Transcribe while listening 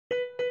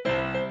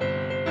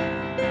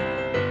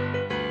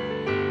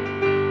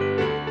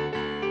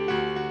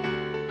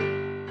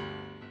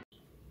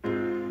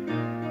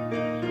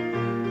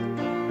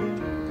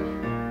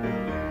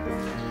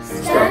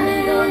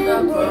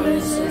the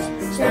promises,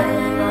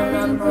 standing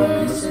on the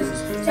promises,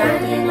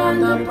 standing on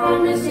the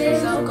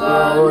promises of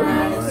God,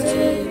 my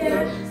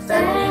Savior.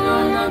 Standing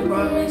on the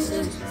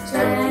promises,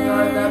 standing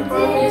on the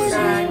promises,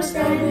 I'm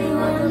standing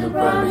on the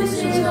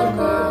promises of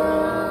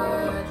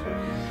God.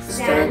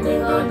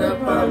 Standing on the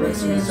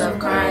promises of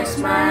Christ,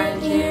 my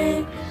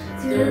King.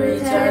 Through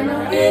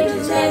eternal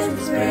ages, let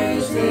His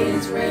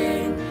praises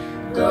ring.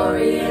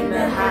 Glory in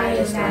the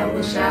highest, I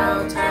will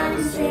shout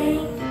and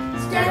sing.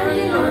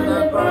 Standing on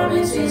the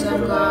promises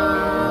of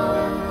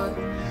God.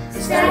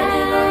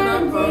 Standing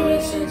on the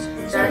promises,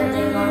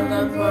 standing on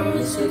the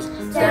promises,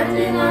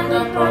 standing on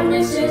the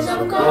promises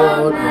of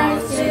God, my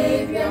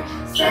Savior.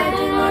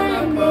 Standing on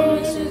the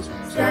promises,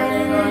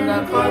 standing on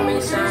the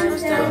promises, I'm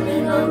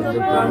standing on the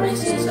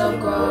promises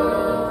of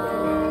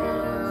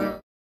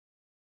God.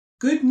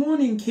 Good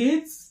morning,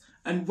 kids,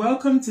 and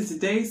welcome to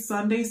today's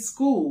Sunday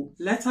School.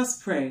 Let us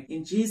pray.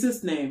 In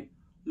Jesus' name,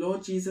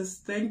 Lord Jesus,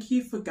 thank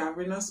you for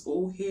gathering us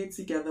all here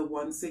together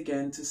once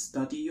again to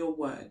study your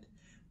word.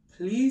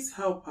 Please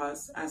help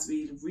us as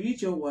we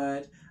read your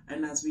word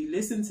and as we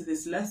listen to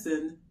this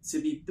lesson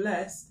to be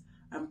blessed,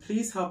 and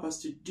please help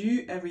us to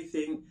do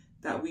everything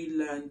that we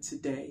learned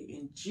today.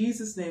 In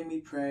Jesus' name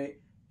we pray,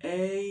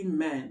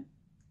 amen.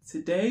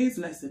 Today's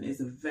lesson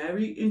is a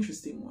very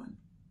interesting one.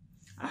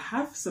 I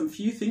have some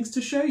few things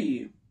to show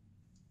you.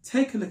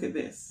 Take a look at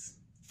this.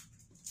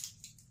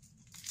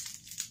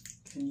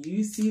 Can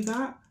you see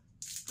that?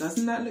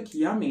 Doesn't that look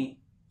yummy?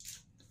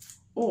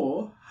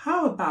 Or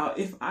how about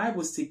if I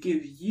was to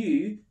give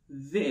you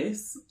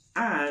this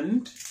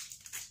and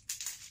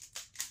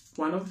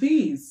one of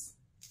these?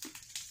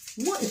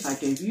 What if I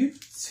gave you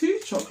 2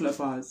 chocolate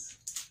bars?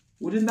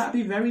 Wouldn't that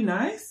be very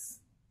nice?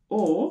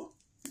 Or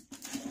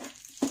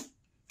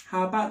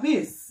how about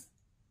this?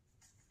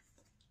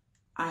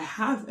 I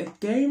have a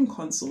game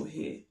console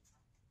here.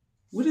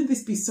 Wouldn't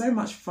this be so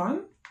much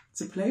fun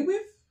to play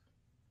with?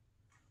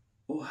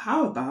 Or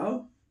how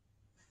about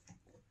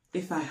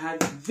if I had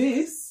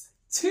this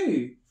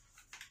too?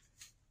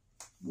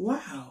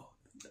 Wow,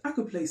 I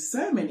could play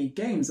so many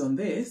games on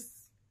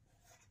this.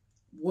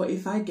 What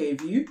if I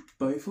gave you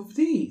both of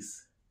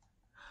these?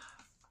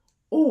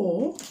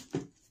 Or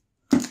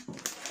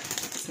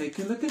take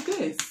a look at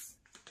this.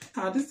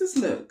 How does this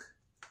look?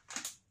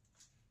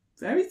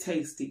 Very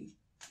tasty.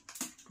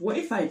 What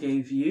if I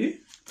gave you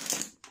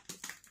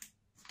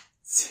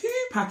 2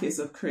 packets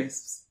of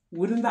crisps?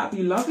 Wouldn't that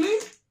be lovely?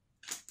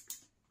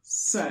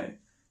 So,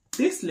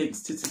 this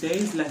links to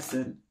today's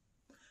lesson.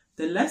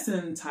 The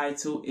lesson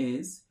title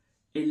is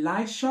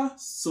Elisha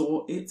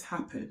Saw It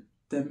Happen.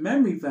 The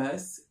memory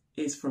verse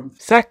is from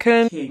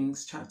 2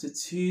 Kings chapter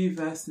 2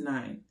 verse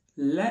 9.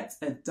 Let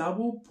a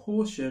double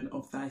portion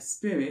of thy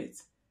spirit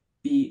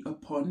be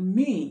upon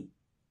me.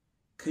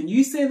 Can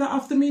you say that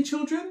after me,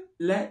 children?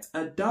 Let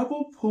a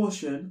double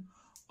portion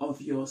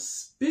of your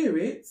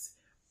spirit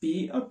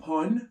be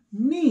upon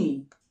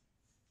me.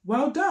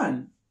 Well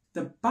done.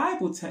 The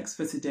Bible text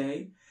for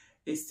today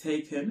is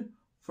taken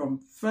from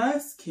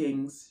 1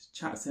 Kings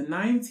chapter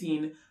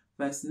 19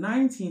 verse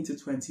 19 to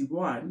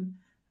 21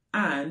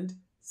 and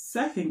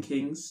 2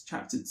 Kings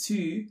chapter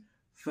 2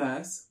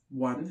 verse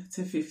 1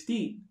 to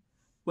 15.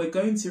 We're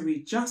going to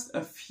read just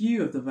a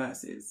few of the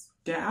verses.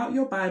 Get out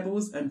your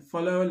Bibles and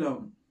follow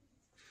along.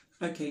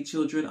 Okay,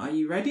 children, are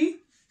you ready?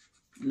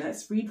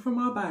 Let's read from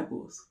our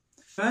Bibles.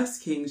 1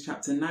 Kings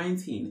chapter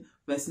 19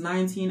 verse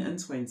 19 and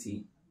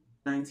 20.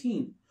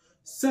 19.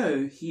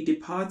 So he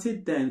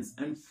departed thence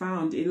and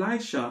found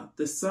Elisha,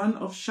 the son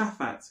of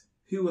Shaphat,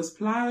 who was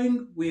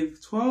ploughing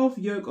with 12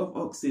 yoke of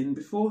oxen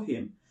before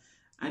him,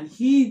 and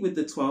he with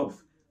the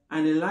 12th,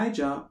 and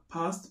Elijah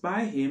passed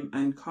by him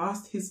and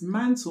cast his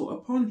mantle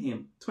upon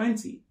him.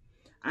 20.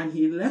 And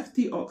he left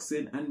the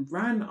oxen and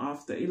ran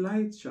after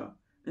Elijah,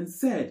 and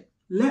said,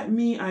 Let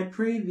me, I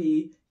pray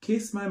thee,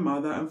 kiss my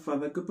mother and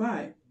father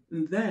goodbye,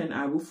 and then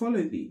I will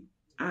follow thee.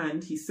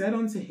 And he said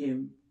unto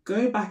him,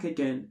 Go back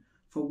again,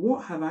 for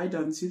what have I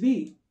done to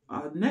thee?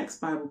 Our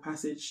next Bible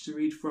passage to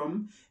read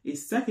from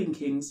is 2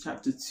 Kings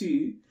chapter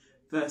 2,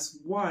 verse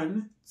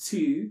 1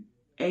 to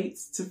 8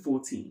 to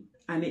 14.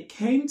 And it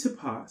came to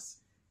pass,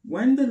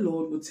 when the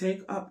Lord would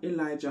take up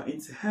Elijah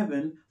into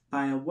heaven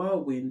by a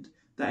whirlwind,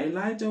 that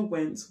Elijah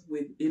went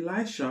with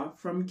Elisha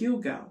from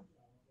Gilgal.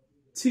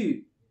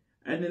 2.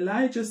 And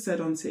Elijah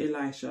said unto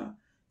Elisha,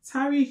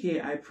 Tarry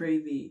here, I pray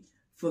thee,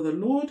 for the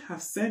Lord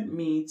hath sent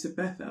me to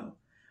Bethel.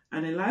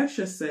 And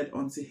Elisha said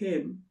unto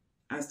him,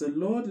 As the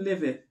Lord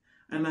liveth,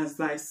 and as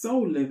thy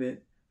soul liveth,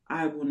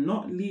 I will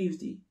not leave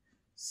thee.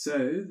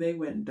 So they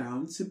went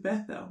down to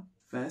Bethel.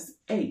 Verse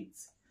 8.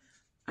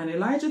 And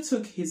Elijah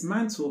took his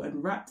mantle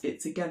and wrapped it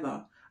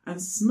together,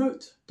 and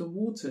smote the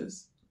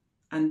waters,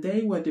 and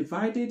they were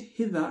divided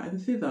hither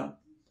and thither,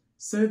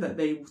 so that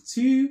they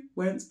two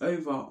went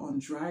over on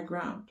dry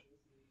ground.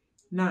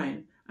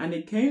 9. And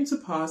it came to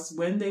pass,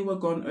 when they were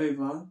gone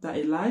over, that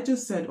Elijah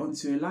said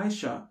unto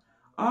Elisha,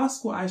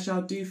 Ask what I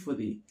shall do for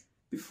thee,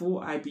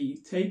 before I be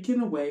taken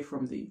away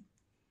from thee.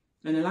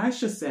 And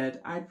Elisha said,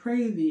 I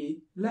pray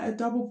thee, let a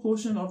double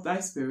portion of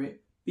thy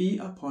spirit be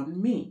upon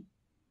me.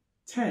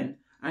 10.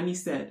 And he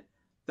said,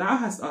 Thou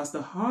hast asked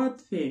a hard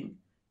thing.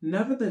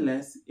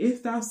 Nevertheless,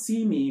 if thou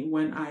see me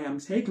when I am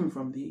taken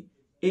from thee,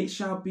 it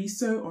shall be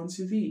so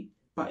unto thee.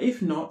 But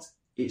if not,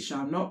 it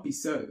shall not be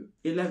so.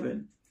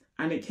 11.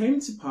 And it came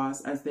to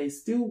pass, as they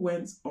still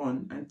went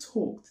on and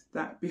talked,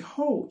 that,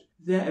 behold,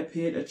 there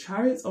appeared a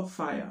chariot of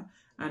fire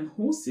and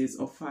horses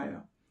of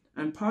fire,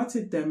 and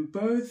parted them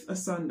both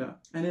asunder.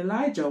 And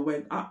Elijah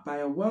went up by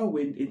a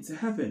whirlwind into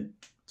heaven.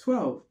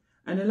 12.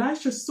 And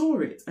Elisha saw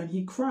it, and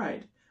he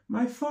cried,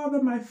 my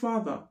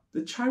father,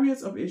 the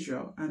chariot of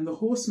Israel, and the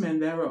horsemen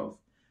thereof.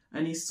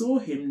 And he saw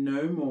him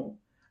no more.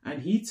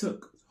 And he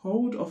took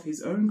hold of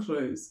his own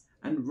clothes,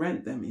 and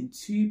rent them in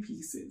 2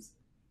 pieces.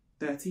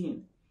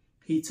 13.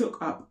 He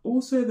took up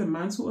also the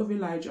mantle of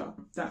Elijah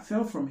that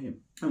fell from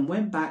him, and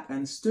went back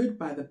and stood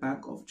by the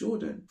bank of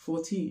Jordan.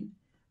 14.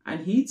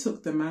 And he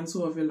took the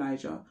mantle of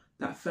Elijah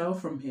that fell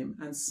from him,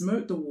 and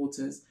smote the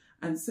waters,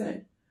 and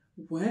said,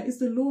 Where is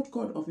the Lord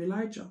God of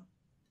Elijah?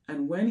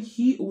 And when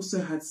he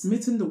also had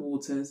smitten the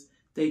waters,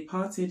 they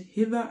parted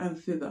hither and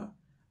thither,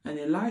 and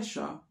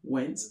Elisha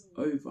went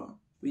over.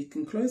 We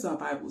can close our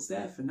Bibles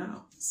there for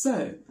now.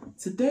 So,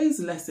 today's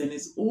lesson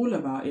is all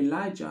about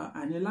Elijah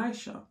and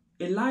Elisha.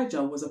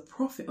 Elijah was a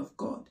prophet of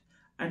God,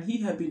 and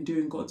he had been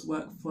doing God's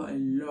work for a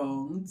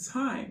long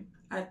time.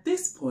 At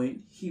this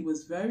point, he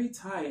was very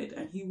tired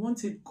and he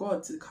wanted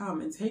God to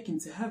come and take him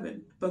to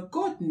heaven. But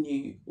God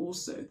knew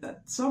also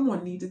that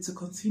someone needed to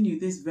continue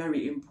this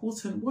very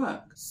important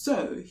work.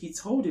 So he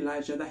told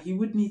Elijah that he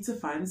would need to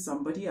find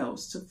somebody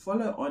else to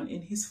follow on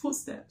in his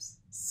footsteps.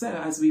 So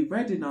as we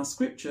read in our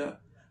scripture,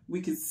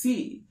 we could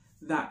see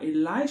that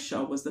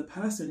Elisha was the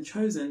person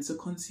chosen to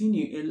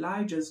continue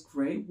Elijah's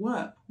great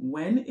work.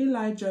 When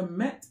Elijah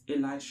met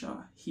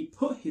Elisha, he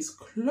put his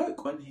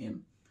cloak on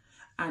him.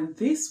 And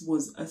this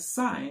was a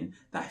sign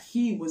that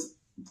he was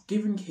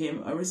giving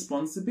him a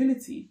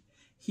responsibility.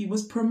 He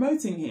was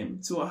promoting him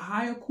to a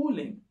higher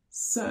calling.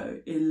 So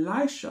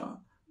Elisha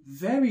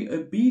very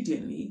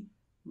obediently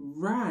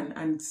ran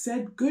and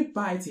said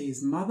goodbye to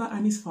his mother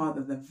and his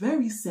father the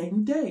very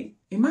same day.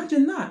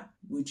 Imagine that.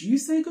 Would you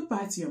say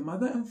goodbye to your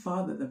mother and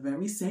father the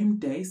very same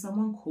day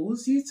someone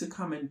calls you to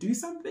come and do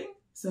something?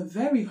 It's a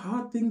very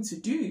hard thing to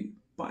do,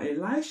 but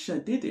Elisha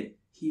did it.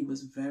 He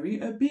was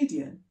very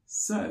obedient.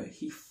 So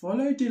he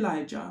followed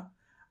Elijah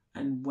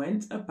and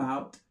went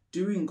about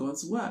doing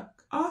God's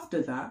work.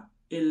 After that,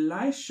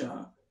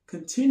 Elisha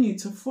continued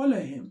to follow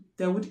him.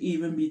 There would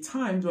even be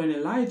times when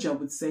Elijah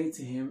would say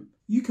to him,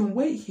 you can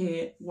wait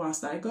here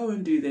whilst I go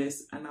and do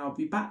this and I'll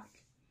be back.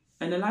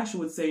 And Elisha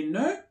would say,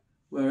 no,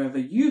 wherever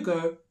you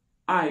go,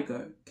 I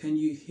go. Can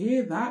you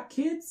hear that,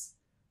 kids?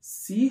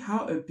 See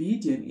how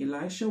obedient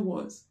Elisha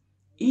was.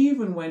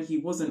 Even when he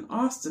wasn't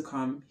asked to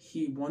come,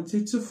 he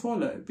wanted to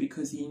follow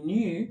because he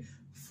knew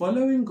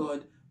following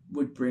God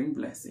would bring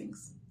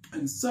blessings.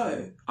 And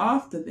so,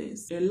 after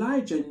this,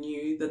 Elijah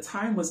knew the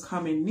time was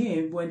coming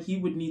near when he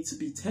would need to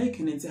be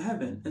taken into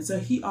heaven. And so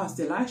he asked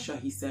Elisha,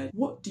 he said,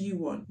 what do you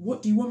want?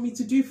 What do you want me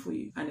to do for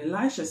you? And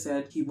Elisha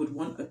said he would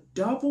want a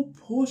double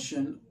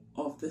portion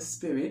of the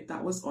spirit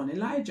that was on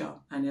Elijah.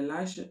 And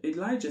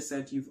Elijah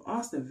said, you've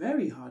asked a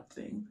very hard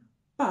thing,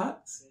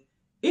 but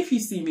if you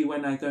see me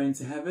when I go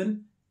into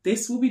heaven,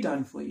 this will be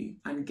done for you.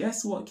 And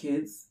guess what,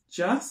 kids?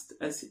 Just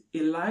as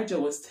Elijah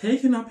was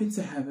taken up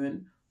into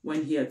heaven,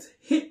 when he had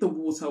hit the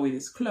water with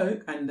his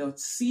cloak and the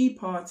sea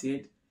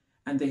parted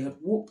and they had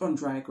walked on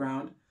dry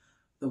ground,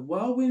 the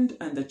whirlwind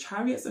and the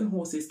chariots and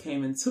horses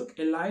came and took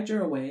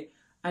Elijah away,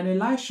 and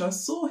Elisha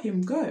saw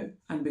him go.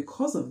 And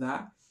because of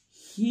that,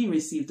 he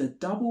received a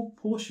double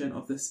portion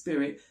of the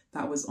spirit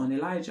that was on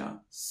Elijah.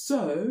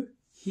 So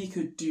he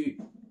could do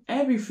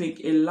everything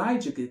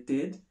Elijah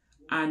did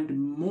and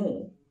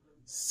more.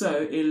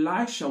 So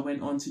Elisha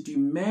went on to do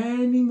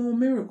many more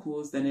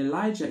miracles than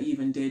Elijah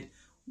even did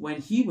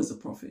when he was a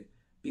prophet,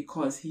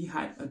 because he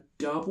had a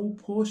double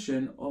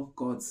portion of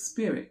God's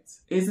spirit.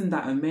 Isn't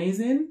that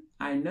amazing?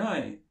 I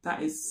know,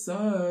 that is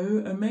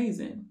so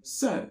amazing.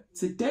 So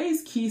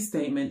today's key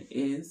statement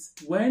is,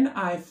 when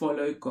I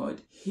follow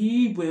God,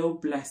 he will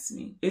bless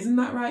me. Isn't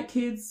that right,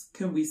 kids?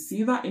 Can we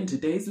see that in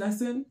today's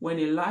lesson? When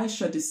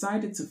Elisha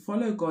decided to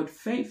follow God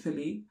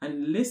faithfully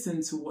and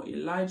listen to what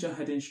Elijah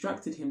had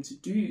instructed him to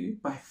do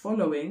by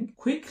following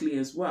quickly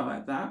as well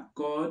at that,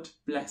 God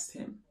blessed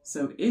him.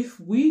 So if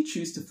we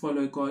choose to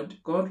follow God,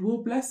 God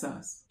will bless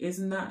us.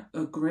 Isn't that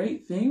a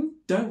great thing?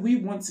 Don't we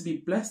want to be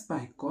blessed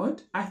by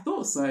God? I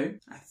thought so.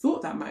 I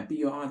thought that might be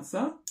your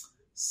answer.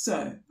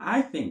 So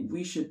I think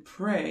we should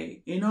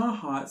pray in our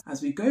hearts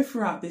as we go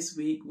throughout this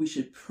week. We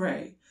should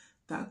pray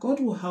that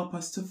God will help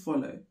us to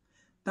follow.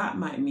 That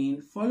might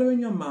mean following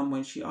your mum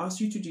when she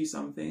asks you to do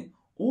something,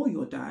 or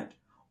your dad,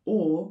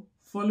 or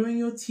following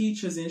your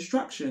teacher's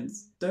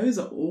instructions. Those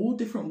are all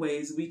different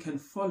ways we can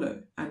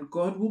follow, and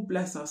God will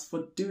bless us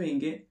for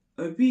doing it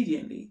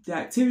obediently. The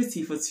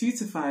activity for 2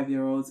 to 5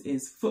 year olds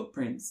is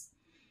footprints,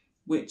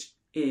 which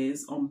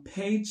is on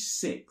page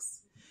 6.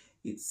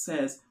 It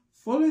says,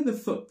 Follow the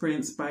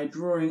footprints by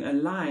drawing a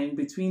line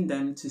between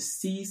them to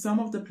see some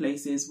of the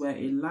places where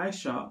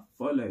Elisha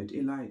followed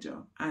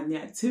Elijah. And the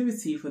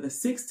activity for the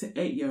 6 to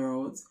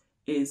 8-year-olds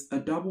is a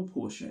double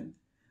portion,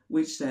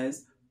 which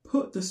says,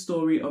 put the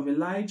story of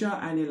Elijah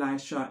and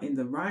Elisha in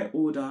the right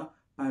order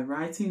by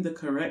writing the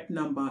correct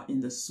number in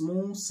the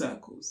small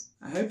circles.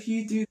 I hope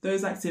you do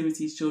those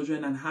activities,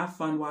 children, and have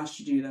fun whilst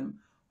you do them.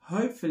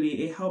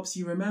 Hopefully it helps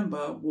you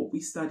remember what we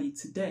studied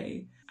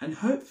today, and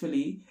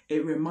hopefully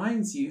it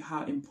reminds you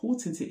how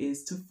important it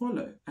is to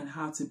follow and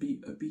how to be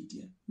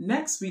obedient.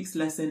 Next week's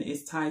lesson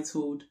is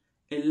titled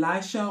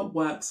Elisha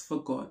Works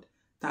for God.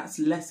 That's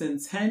lesson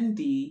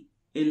 10D,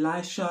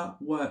 Elisha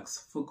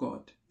Works for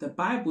God. The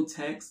Bible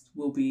text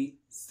will be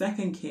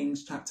 2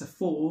 Kings chapter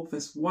 4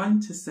 verse 1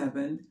 to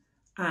 7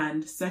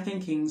 and 2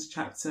 Kings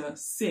chapter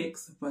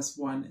 6 verse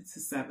 1 to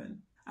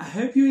 7. I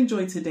hope you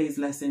enjoyed today's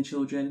lesson,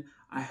 children.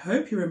 I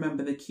hope you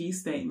remember the key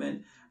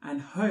statement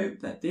and hope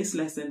that this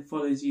lesson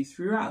follows you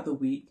throughout the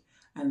week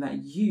and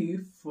that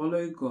you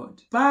follow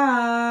God.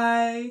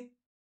 Bye!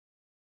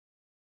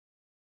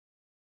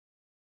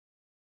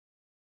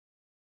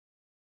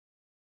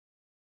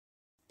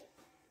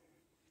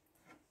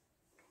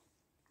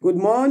 Good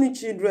morning,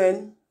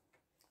 children.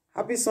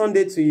 Happy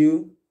Sunday to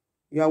you.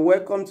 You are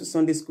welcome to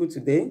Sunday school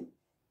today.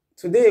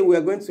 Today we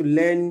are going to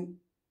learn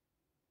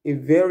a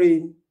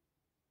very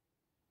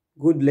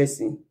good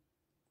lesson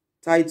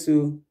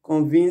titled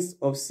Convinced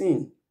of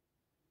Sin.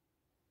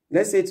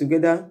 Let's say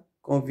together,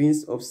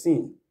 Convinced of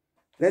Sin.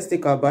 Let's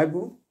take our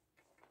Bible.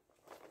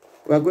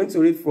 We are going to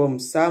read from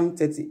Psalm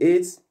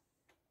 38,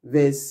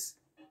 verse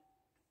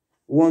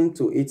 1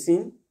 to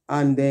 18,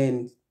 and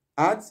then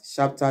Acts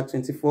chapter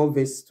 24,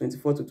 verse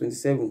 24 to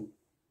 27.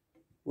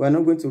 We are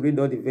not going to read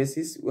all the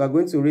verses. We are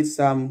going to read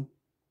Psalm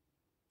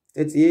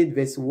 38,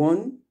 verse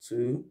 1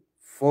 to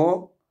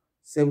 4,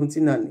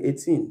 17 and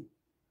 18.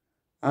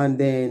 And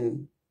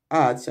then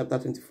Acts chapter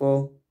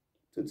 24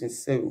 to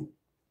 27.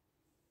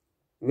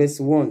 Verse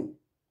 1.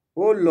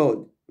 O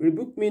Lord,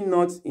 rebuke me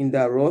not in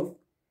thy wrath,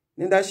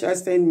 neither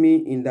chasten me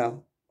in thy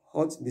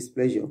hot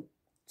displeasure.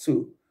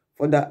 2.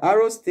 For the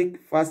arrows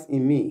stick fast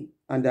in me,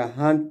 and the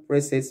hand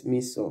presses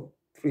me sore.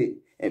 3.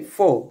 And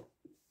 4.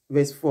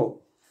 Verse 4.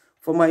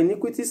 For my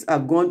iniquities are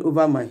gone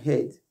over my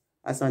head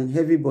as an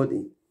heavy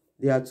body.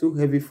 They are too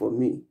heavy for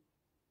me.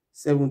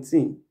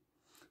 17.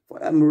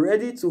 For I am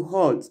ready to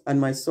halt, and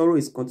my sorrow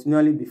is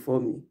continually before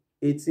me.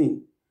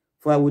 18.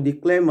 For I will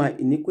declare my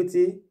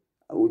iniquity,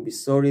 I will be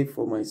sorry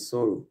for my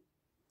sorrow.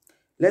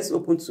 Let's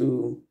open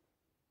to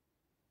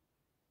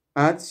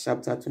Acts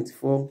chapter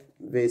 24,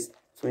 verse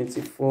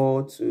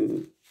 24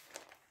 to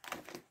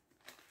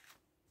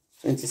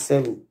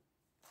 27.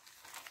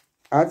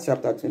 Acts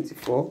chapter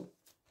 24,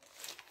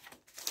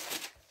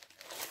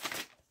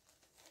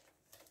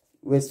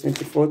 verse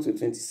 24 to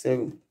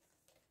 27.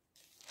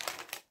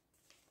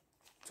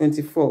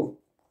 24.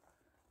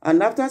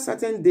 And after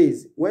certain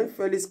days, when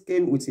Felix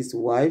came with his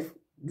wife,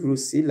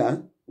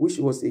 Drusilla, which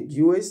was a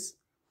Jewess,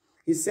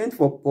 he sent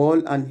for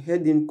Paul and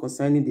heard him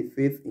concerning the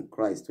faith in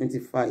Christ.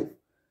 25.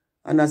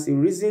 And as a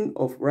reason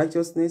of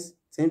righteousness,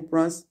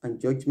 temperance, and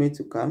judgment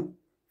to come,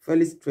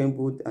 Felix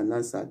trembled and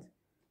answered,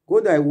 Go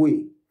thy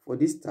way, for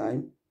this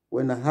time,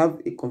 when I have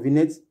a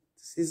convenient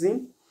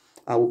season,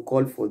 I will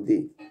call for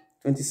thee.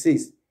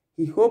 26.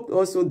 He hoped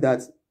also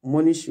that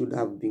money should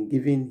have been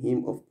given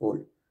him of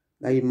Paul,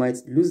 that he might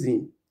lose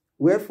him.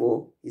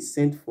 Wherefore he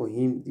sent for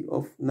him the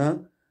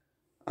offender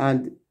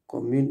and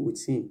communed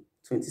with him.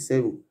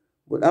 27.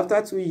 But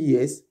after 2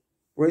 years,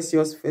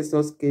 Precious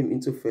Festus came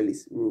into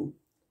Felix's room,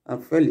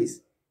 and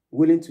Felix,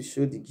 willing to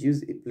show the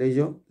Jews a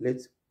pleasure,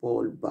 let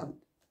Paul bound.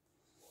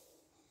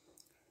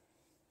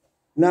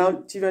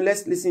 Now, children,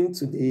 let's listen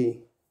to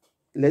the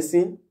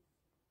lesson.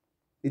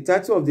 The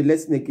title of the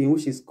lesson again,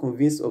 which is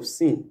Convinced of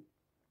Sin.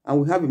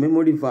 And we have a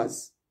memory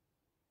verse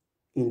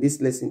in this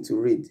lesson to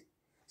read.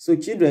 So,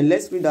 children,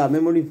 let's read our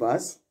memory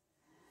verse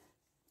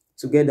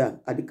together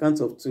at the count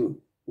of 2.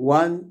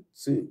 1,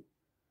 2.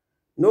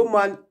 No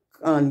man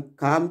can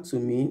come to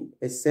me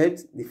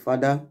except the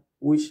Father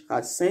which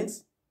had sent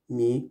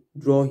me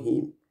draw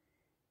him.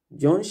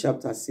 John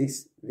chapter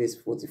 6, verse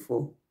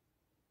 44.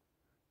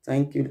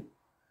 Thank you.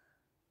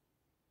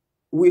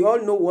 We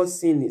all know what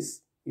sin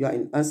is. You are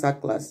in answer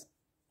class.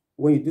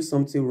 When you do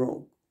something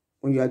wrong,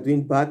 when you are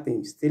doing bad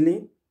things,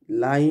 stealing,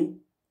 lying,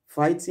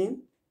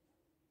 fighting,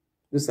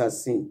 those are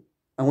sin.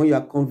 And when you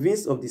are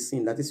convinced of the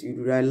sin, that is,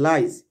 you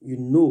realize, you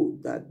know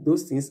that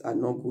those things are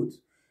not good,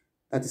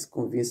 that is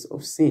convinced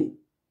of sin.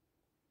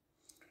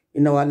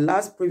 In our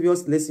last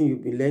previous lesson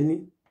you've been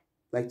learning,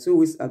 like 2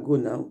 weeks ago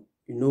now,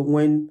 you know,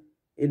 when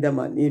Adam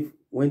and Eve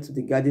went to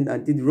the garden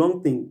and did the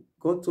wrong thing,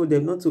 God told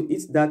them not to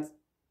eat that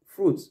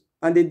fruit.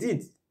 And they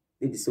did.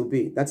 They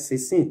disobeyed. That's a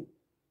sin.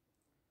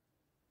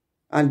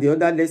 And the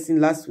other lesson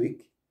last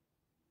week,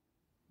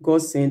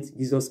 God sent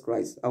Jesus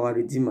Christ, our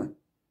Redeemer.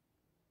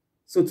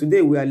 So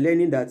today we are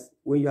learning that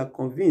when you are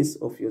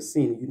convinced of your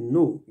sin,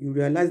 you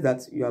realize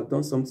that you have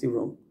done something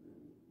wrong.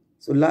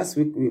 So last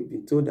week we've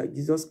been told that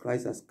Jesus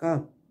Christ has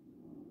come.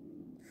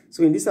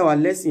 So in this our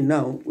lesson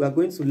now, we are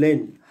going to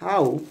learn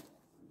how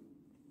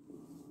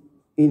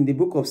in the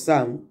book of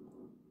Psalm,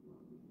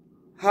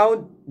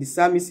 how the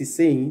psalmist is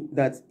saying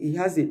that he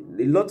has a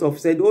lot of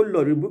said, "Oh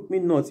Lord, rebuke me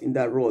not in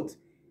that wrath."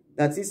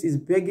 That is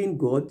begging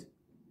God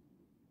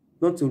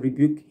not to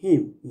rebuke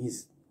him in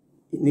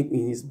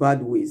his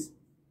bad ways.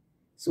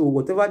 So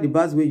whatever the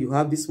bad way you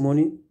have this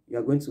morning, you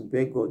are going to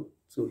beg God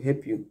to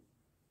help you,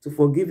 to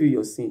forgive you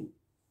your sin.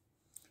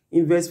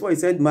 In verse 4, he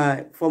said,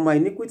 "For my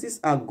iniquities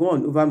are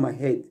gone over my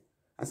head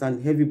as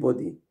an heavy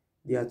body.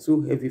 They are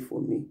too heavy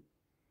for me."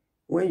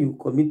 When you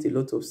commit a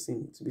lot of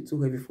sin, it will be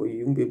too heavy for you.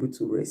 You won't be able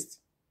to rest.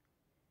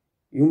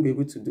 You won't be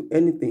able to do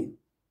anything.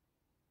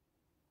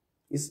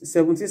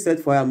 17 said,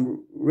 "For I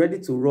am ready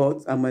to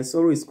rot, and my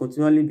sorrow is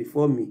continually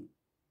before me."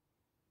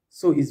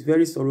 So it's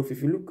very sorrowful.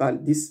 If you look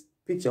at this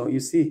picture, you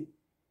see,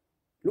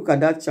 look at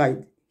that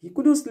child. He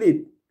couldn't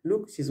sleep.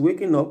 Look, she's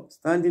waking up,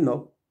 standing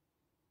up,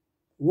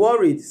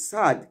 worried,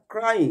 sad,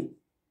 crying,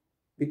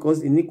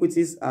 because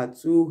iniquities are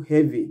too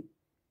heavy.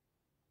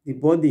 The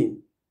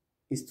burden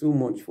is too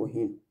much for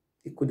him.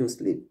 He couldn't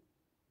sleep.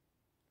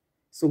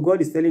 So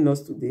God is telling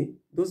us today,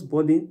 those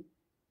burden,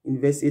 in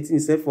verse 18, he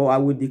said, "For I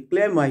will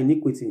declare my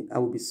iniquity, I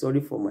will be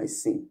sorry for my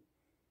sin."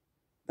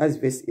 That's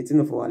verse 18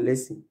 of our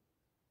lesson.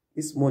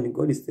 This morning,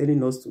 God is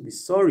telling us to be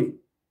sorry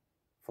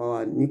for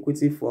our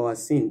iniquity, for our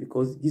sin,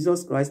 because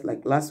Jesus Christ,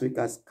 like last week,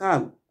 has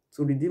come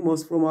to redeem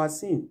us from our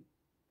sin.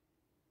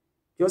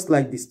 Just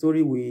like the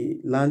story we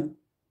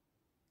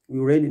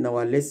read in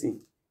our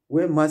lesson,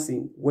 where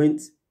Mercy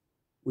went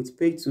with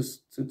Peg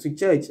to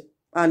church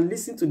and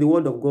listened to the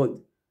word of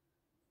God.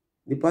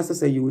 The pastor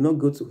said, "You will not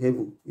go to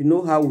heaven." You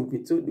know how we've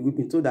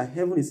been told that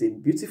heaven is a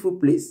beautiful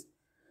place.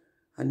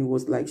 And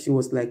she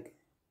was like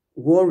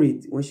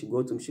worried when she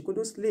got home. She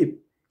couldn't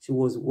sleep. She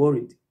was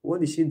worried. What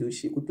did she do?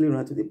 She quickly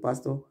ran to the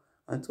pastor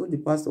and told the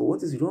pastor,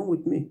 "What is wrong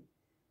with me?"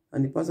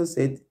 And the pastor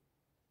said,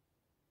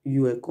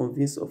 "You are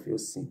convinced of your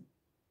sin."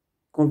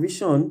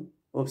 Conviction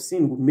of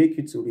sin will make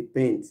you to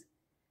repent.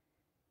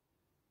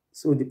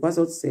 So the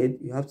pastor said,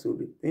 you have to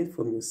repent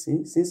from your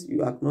sin. Since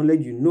you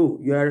acknowledge,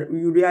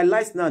 you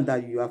realize now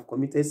that you have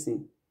committed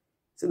sin.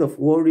 Instead of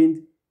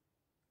worrying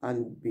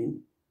and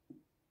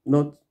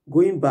not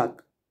going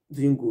back,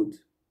 doing good.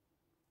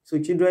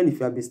 So children, if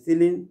you have been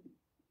stealing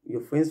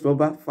your friend's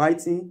rubber,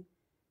 fighting,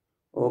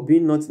 or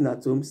being nothing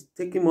at home,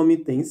 taking mommy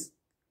things,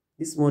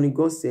 this morning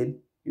God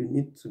said you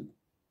need to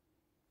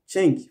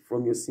change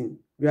from your sin.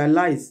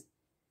 Realize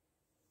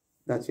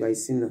that you are a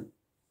sinner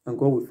and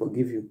God will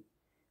forgive you.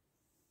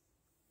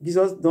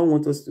 Jesus don't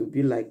want us to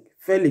be like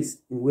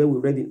Felix, in where we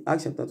read in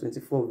Acts chapter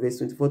 24, verse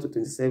 24 to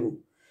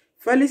 27.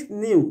 Felix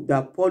knew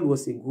that Paul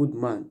was a good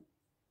man.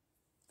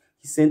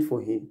 He sent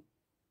for him.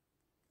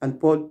 And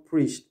Paul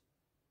preached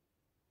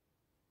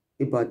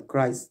about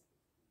Christ,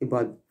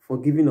 about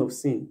forgiving of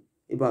sin,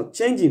 about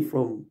changing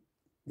from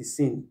the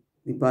sin,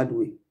 the bad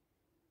way.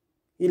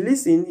 He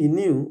listened, he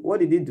knew.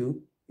 What did he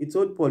do? He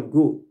told Paul,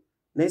 "Go.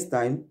 Next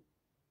time,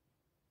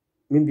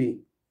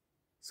 maybe."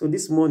 So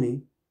this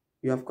morning,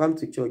 you have come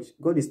to church.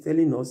 God is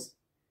telling us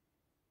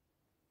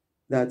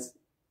that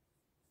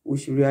we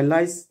should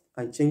realize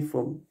and change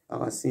from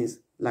our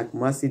sins like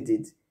Mercy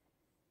did.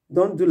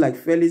 Don't do like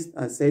Felix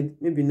and said,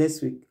 "Maybe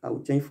next week I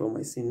will change from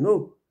my sin."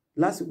 No.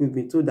 Last week we've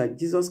been told that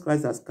Jesus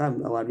Christ has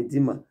come, our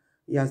Redeemer.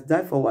 He has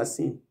died for our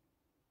sin.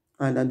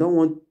 And I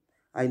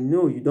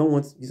know you don't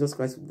want Jesus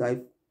Christ to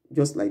die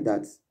just like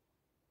that.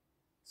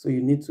 So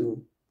you need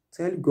to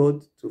tell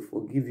God to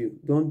forgive you.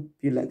 Don't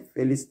be like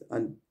Felix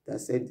and that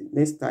said,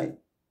 "Next time."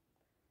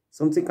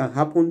 Something can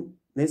happen.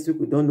 Next week,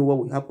 we don't know what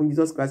will happen.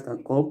 Jesus Christ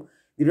can come.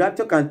 The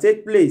rapture can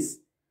take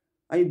place.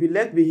 And you'll be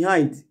left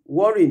behind,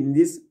 worrying in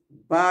this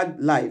bad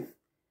life.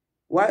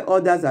 While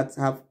others that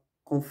have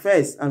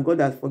confessed and God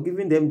has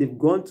forgiven them, they've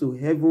gone to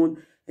heaven,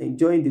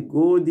 enjoying the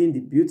golden, the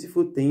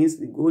beautiful things,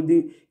 the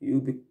golden,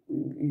 you'll be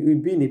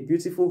in a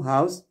beautiful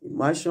house, a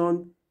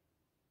mansion.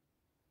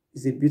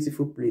 It's a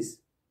beautiful place.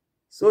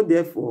 So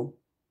therefore,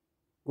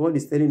 God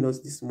is telling us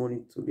this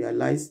morning to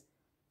realize,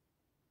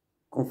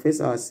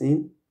 confess our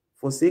sin,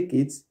 forsake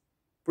it,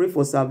 pray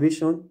for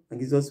salvation, and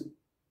Jesus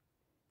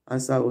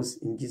answer us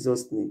in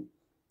Jesus' name.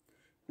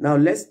 Now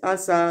let's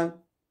answer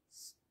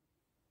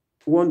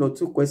one or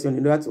two questions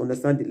in order to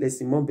understand the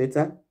lesson more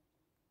better.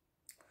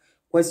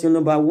 Question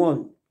number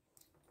 1.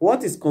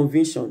 What is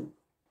conviction?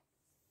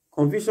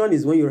 Conviction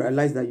is when you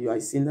realize that you are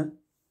a sinner,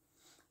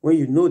 when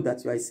you know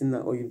that you are a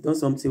sinner or you've done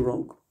something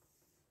wrong.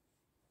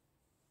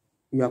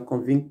 You are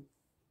convinced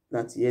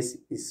that yes,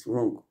 it's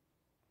wrong.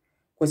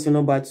 Question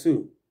number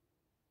 2.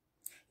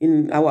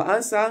 In our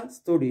answer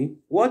story,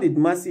 what did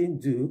Mercy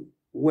do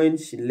when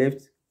she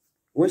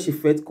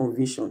felt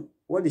conviction?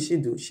 What did she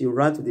do? She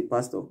ran to the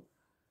pastor,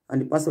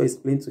 and the pastor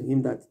explained to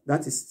him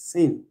that is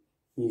sin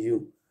in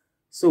you.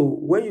 So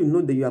when you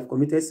know that you have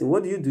committed sin,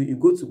 what do? You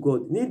go to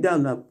God, kneel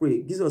down and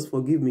pray. "Jesus,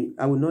 forgive me.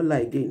 I will not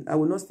lie again. I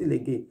will not steal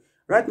again.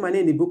 Write my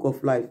name in the book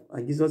of life,"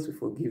 and Jesus will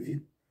forgive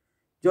you.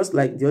 Just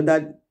like the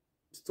other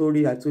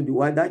story I told you,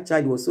 why that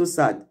child was so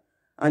sad,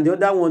 and the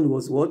other one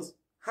was what?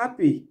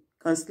 Happy,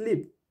 can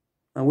sleep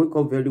and wake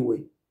up very well.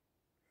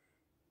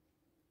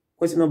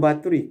 Question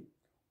number 3.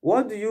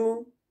 What do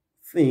you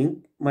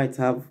think might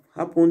have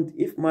happened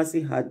if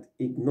Mercy had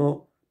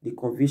ignored the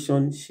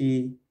conviction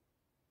she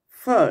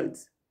felt?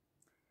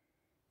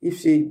 If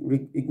she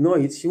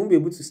ignored it, she won't be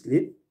able to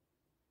sleep.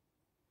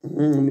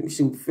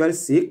 She would feel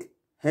sick,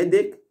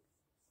 headache,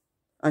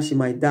 and she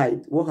might die.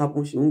 What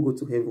happened? She won't go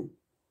to heaven.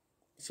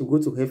 She'll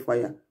go to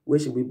hellfire, where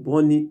she'll be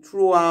burning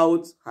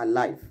throughout her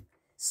life,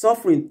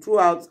 suffering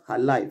throughout her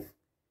life.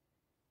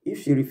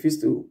 If she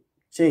refuses to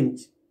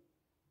change,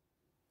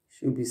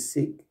 she'll be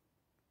sick,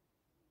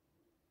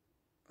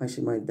 and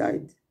she might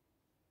die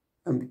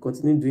and be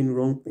continue doing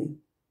wrong thing.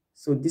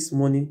 So this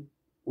morning,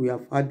 we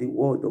have heard the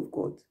word of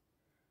God.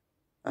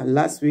 And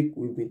last week,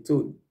 we've been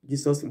told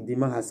Jesus'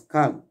 Redeemer has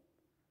come.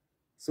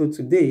 So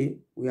today,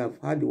 we have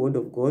heard the word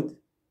of God.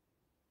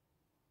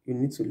 You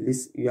need to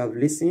listen. You have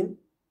listened.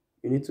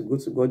 You need to go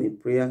to God in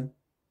prayer.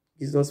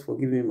 Jesus,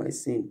 forgive me my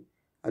sin.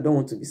 I don't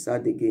want to be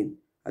sad again.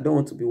 I don't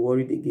want to be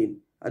worried again.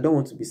 I don't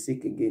want to be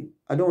sick again.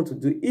 I don't want to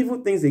do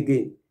evil things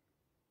again.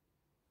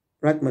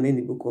 Write my name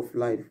in the book of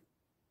life.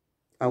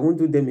 I won't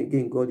do them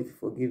again, God, if you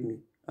forgive me.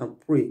 And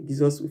pray,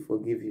 Jesus will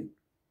forgive you.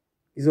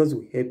 Jesus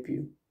will help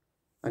you.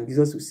 And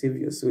Jesus will save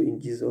your soul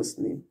in Jesus'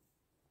 name.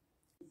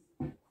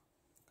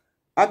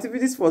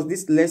 Activities for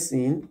this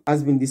lesson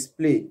has been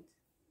displayed.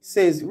 It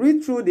says,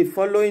 read through the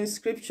following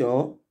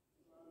scripture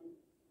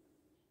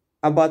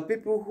about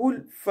people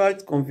who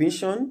felt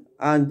conviction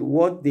and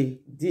what they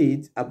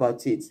did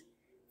about it.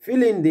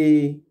 Fill in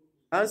the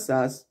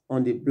answers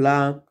on the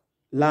blank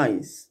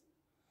lines.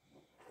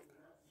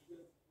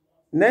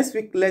 Next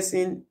week's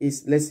lesson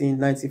is lesson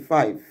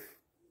 95.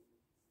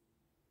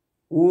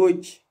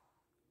 Which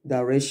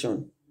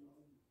direction?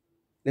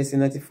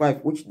 Lesson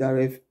 95. Which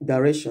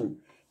direction?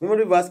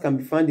 Memory verse can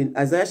be found in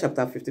Isaiah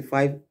chapter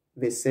 55,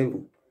 verse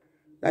 7.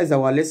 That is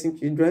our lesson,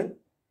 children.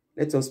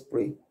 Let us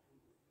pray.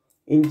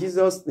 In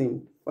Jesus'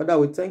 name, Father,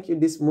 we thank you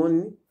this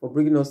morning for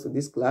bringing us to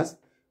this class.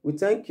 We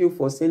thank you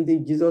for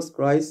sending Jesus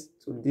Christ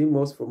to redeem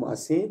us from our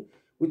sin.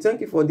 We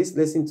thank you for this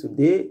lesson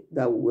today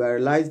that we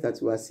realize that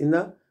we are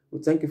sinners. We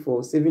thank you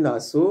for saving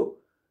our soul.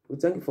 We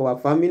thank you for our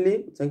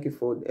family. We thank you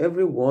for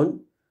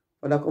everyone.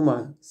 Father, come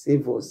and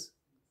save us.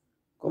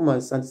 Come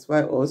and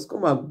sanctify us.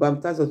 Come and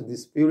baptize us with the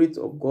Spirit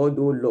of God,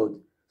 O Lord,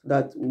 so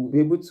that we'll be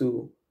able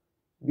to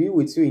be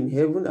with you in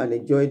heaven and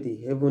enjoy the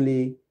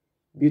heavenly,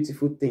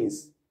 beautiful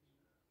things.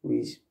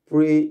 We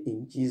pray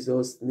in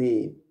Jesus'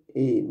 name.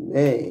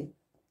 Amen.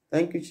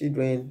 Thank you,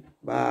 children.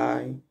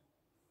 Bye.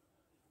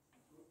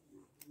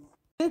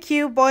 Thank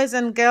you, boys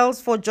and girls,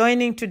 for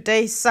joining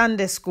today's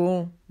Sunday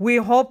School. We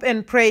hope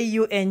and pray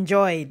you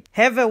enjoyed.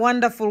 Have a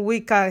wonderful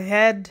week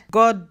ahead.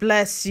 God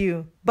bless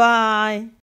you. Bye.